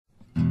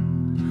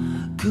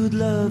Could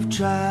love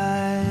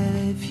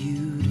drive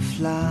you to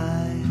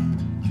fly?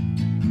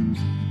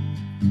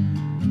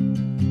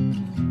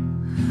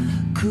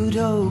 Could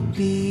hope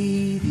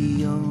be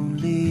the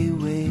only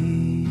way?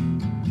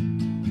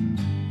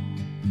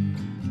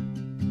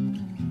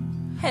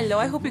 Hello,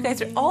 I hope you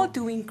guys are all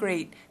doing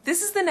great.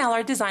 This is the nail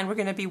art design we're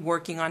going to be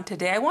working on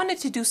today. I wanted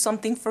to do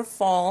something for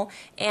fall,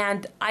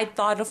 and I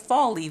thought of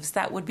fall leaves.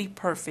 That would be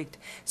perfect.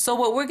 So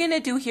what we're going to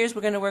do here is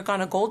we're going to work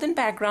on a golden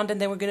background, and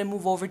then we're going to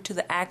move over to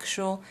the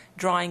actual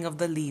drawing of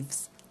the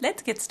leaves.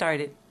 Let's get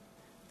started.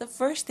 The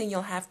first thing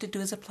you'll have to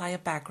do is apply a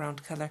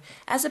background color.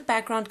 As a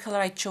background color,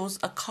 I chose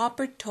a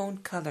copper tone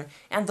color,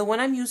 and the one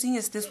I'm using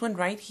is this one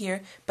right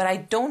here, but I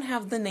don't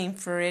have the name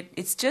for it.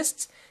 It's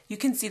just, you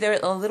can see there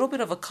a little bit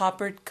of a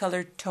copper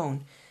colored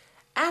tone.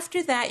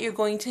 After that, you're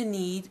going to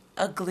need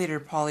a glitter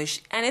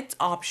polish, and it's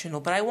optional,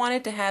 but I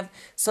wanted to have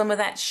some of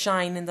that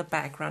shine in the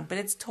background, but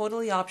it's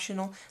totally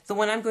optional. The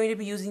one I'm going to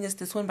be using is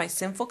this one by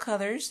Sinful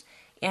Colors,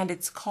 and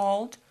it's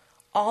called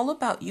All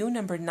About You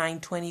number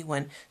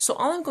 921. So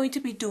all I'm going to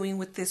be doing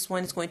with this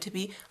one is going to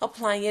be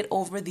applying it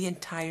over the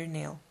entire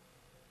nail.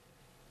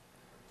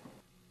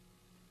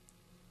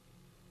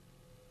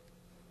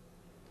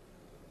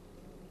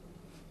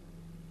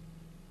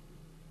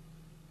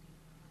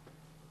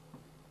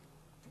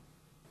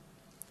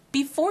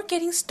 Before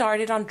getting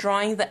started on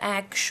drawing the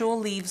actual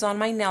leaves on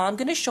my nail, I'm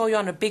going to show you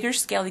on a bigger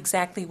scale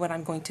exactly what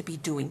I'm going to be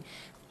doing.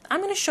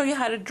 I'm going to show you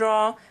how to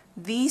draw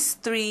these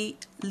three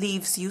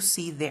leaves you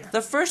see there.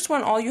 The first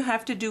one, all you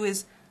have to do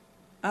is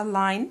a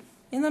line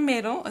in the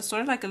middle, a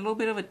sort of like a little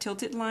bit of a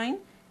tilted line.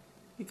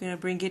 You're going to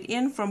bring it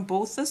in from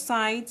both the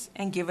sides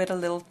and give it a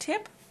little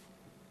tip.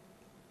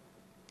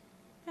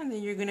 And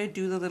then you're going to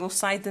do the little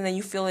sides, and then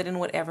you fill it in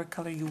whatever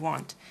color you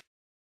want.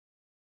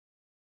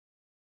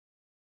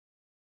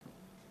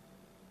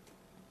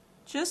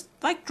 Just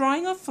like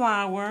drawing a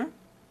flower,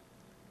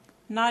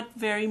 not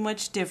very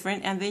much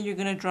different. And then you're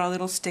going to draw a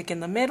little stick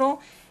in the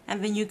middle,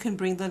 and then you can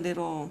bring the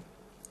little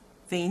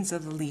veins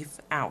of the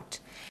leaf out.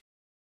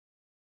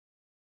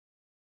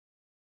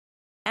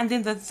 And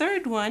then the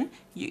third one,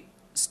 you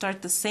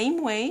start the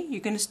same way. You're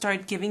going to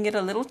start giving it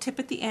a little tip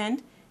at the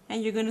end,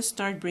 and you're going to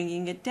start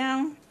bringing it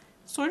down,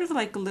 sort of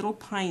like a little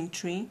pine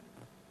tree.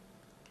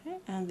 Okay?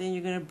 And then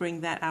you're going to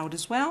bring that out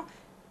as well,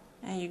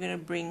 and you're going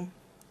to bring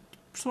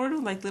sort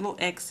of like little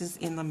X's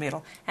in the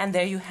middle. And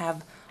there you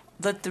have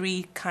the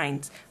three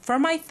kinds. For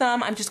my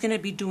thumb, I'm just going to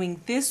be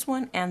doing this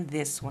one and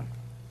this one.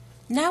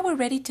 Now we're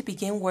ready to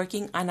begin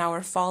working on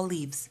our fall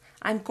leaves.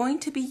 I'm going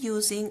to be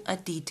using a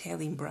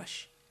detailing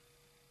brush.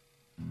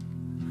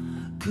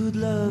 Could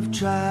love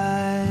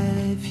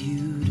drive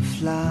you to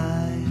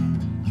fly?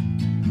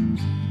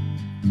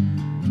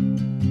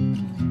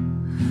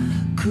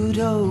 Could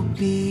hope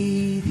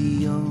be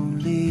the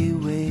only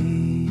way?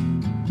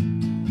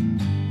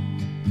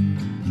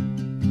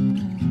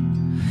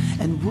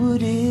 And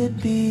would it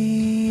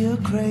be a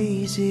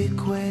crazy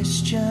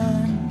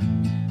question?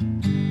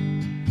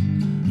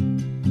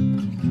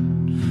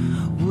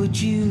 Would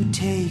you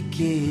take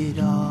it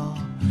all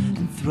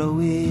and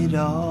throw it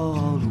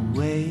all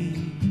away?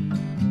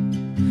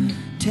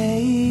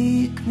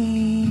 Take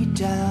me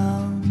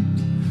down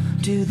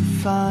to the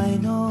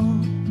final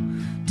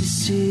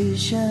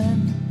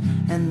decision,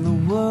 and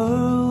the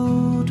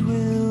world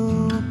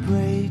will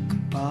break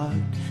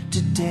apart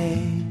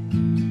today.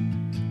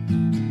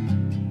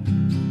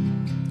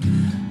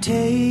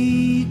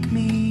 Take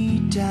me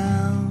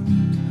down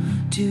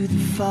to the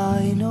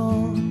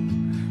final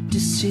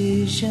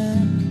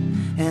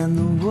decision, and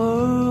the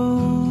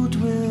world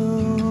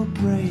will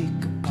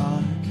break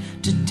apart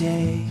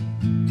today.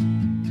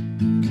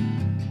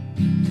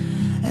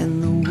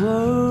 And the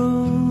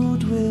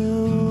world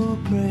will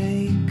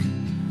break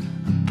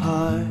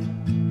apart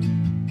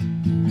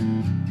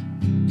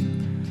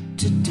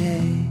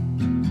today.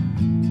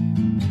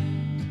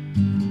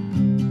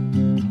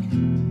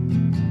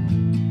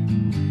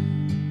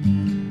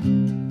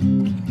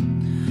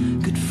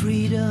 Could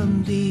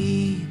freedom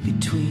be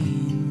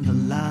between the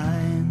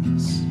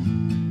lines?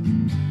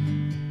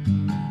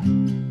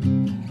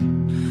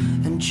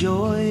 And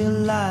joy a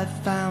life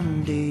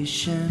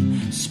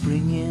foundation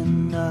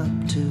springing up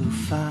to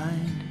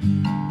find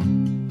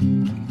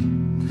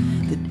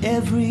that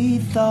every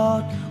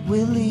thought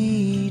will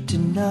lead to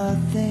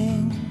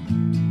nothing,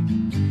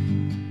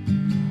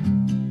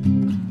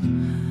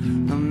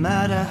 no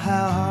matter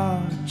how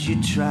hard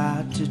you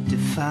try to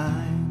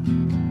define.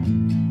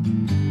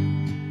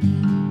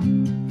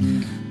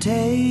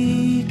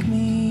 Take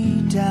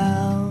me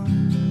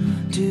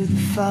down to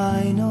the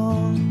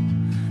final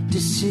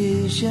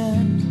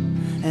decision,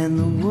 and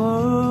the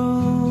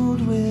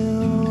world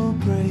will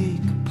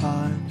break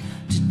apart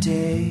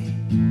today.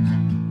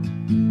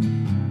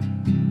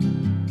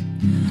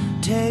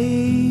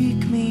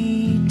 Take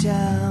me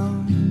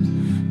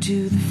down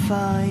to the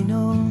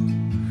final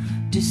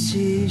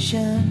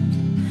decision,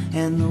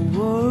 and the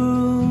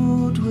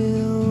world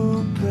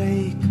will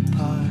break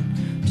apart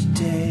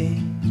today.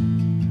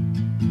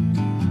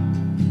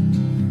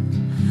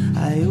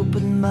 I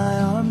open my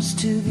arms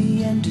to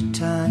the end of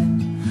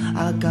time.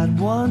 I got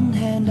one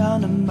hand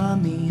on a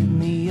mummy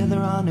and the other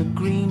on a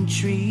green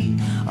tree,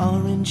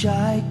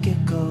 orange-eyed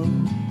gecko.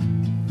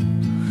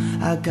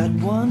 I got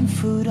one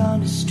foot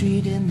on a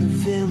street in the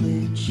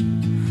village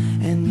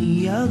and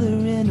the other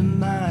in a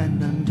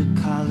mine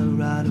under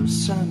Colorado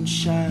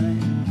sunshine.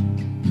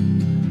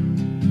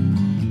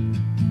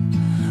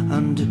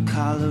 Under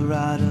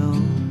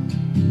Colorado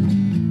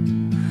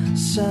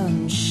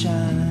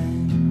sunshine.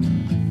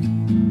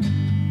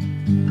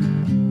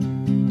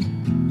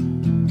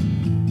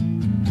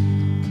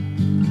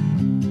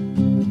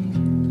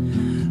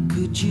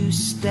 Could you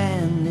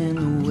stand in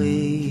the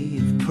way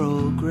of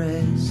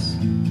progress?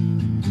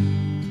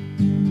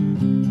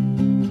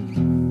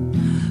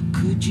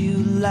 Could you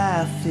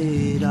laugh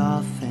it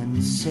off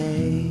and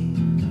say,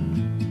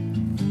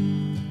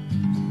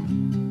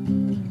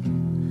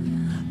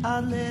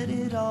 I'd let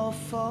it all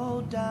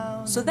fall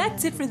down? So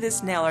that's it for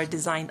this nail art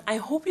design. I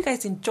hope you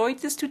guys enjoyed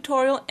this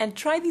tutorial and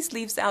try these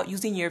leaves out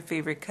using your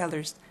favorite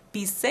colors.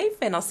 Be safe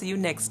and I'll see you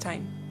next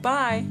time.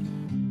 Bye!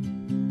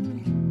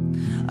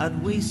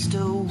 I'd waste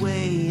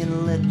away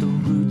and let the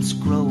roots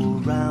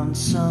grow around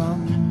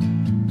some.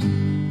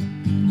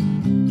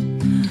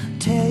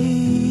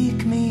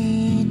 Take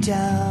me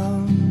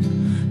down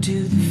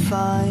to the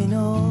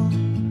final